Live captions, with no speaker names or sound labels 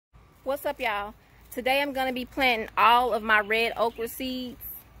What's up, y'all? Today I'm gonna be planting all of my red okra seeds.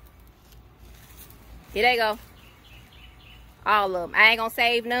 Here they go. All of them. I ain't gonna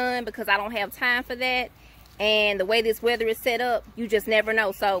save none because I don't have time for that. And the way this weather is set up, you just never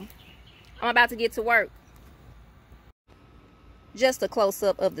know. So I'm about to get to work. Just a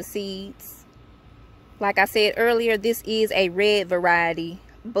close-up of the seeds. Like I said earlier, this is a red variety,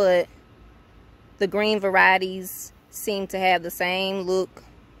 but the green varieties seem to have the same look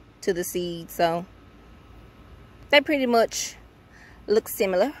to the seeds, so they pretty much look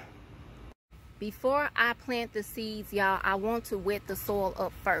similar. Before I plant the seeds, y'all, I want to wet the soil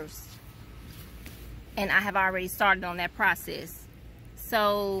up first, and I have already started on that process.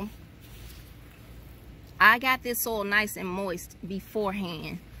 So I got this soil nice and moist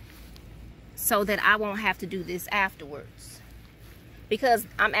beforehand so that I won't have to do this afterwards, because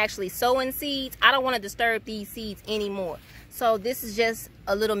I'm actually sowing seeds. I don't want to disturb these seeds anymore. So this is just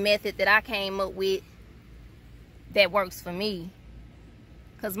a little method that I came up with that works for me,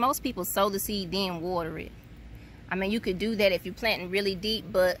 because most people sow the seed then water it. I mean, you could do that if you're planting really deep,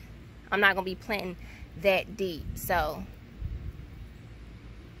 but I'm not gonna be planting that deep. So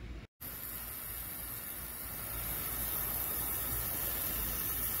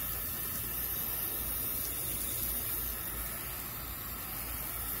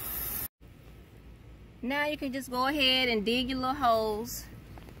now you can just go ahead and dig your little holes.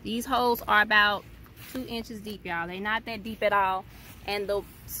 These holes are about 2 inches deep, y'all. They're not that deep at all. And the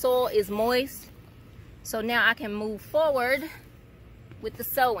soil is moist. So now I can move forward with the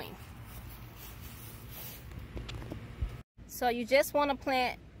sowing. So you just want to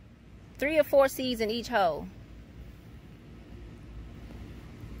plant 3 or 4 seeds in each hole.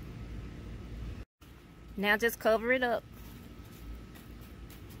 Now just cover it up.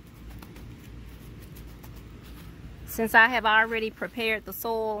 Since I have already prepared the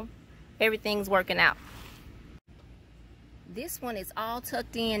soil, everything's working out. This one is all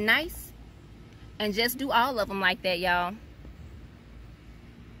tucked in nice, and just do all of them like that, y'all.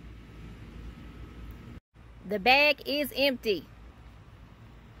 The bag is empty.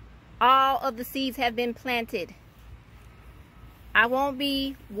 All of the seeds have been planted. I won't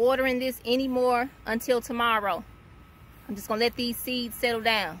be watering this anymore until tomorrow. I'm just gonna let these seeds settle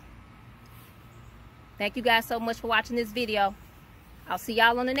down. Thank you guys so much for watching this video. I'll see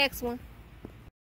y'all on the next one.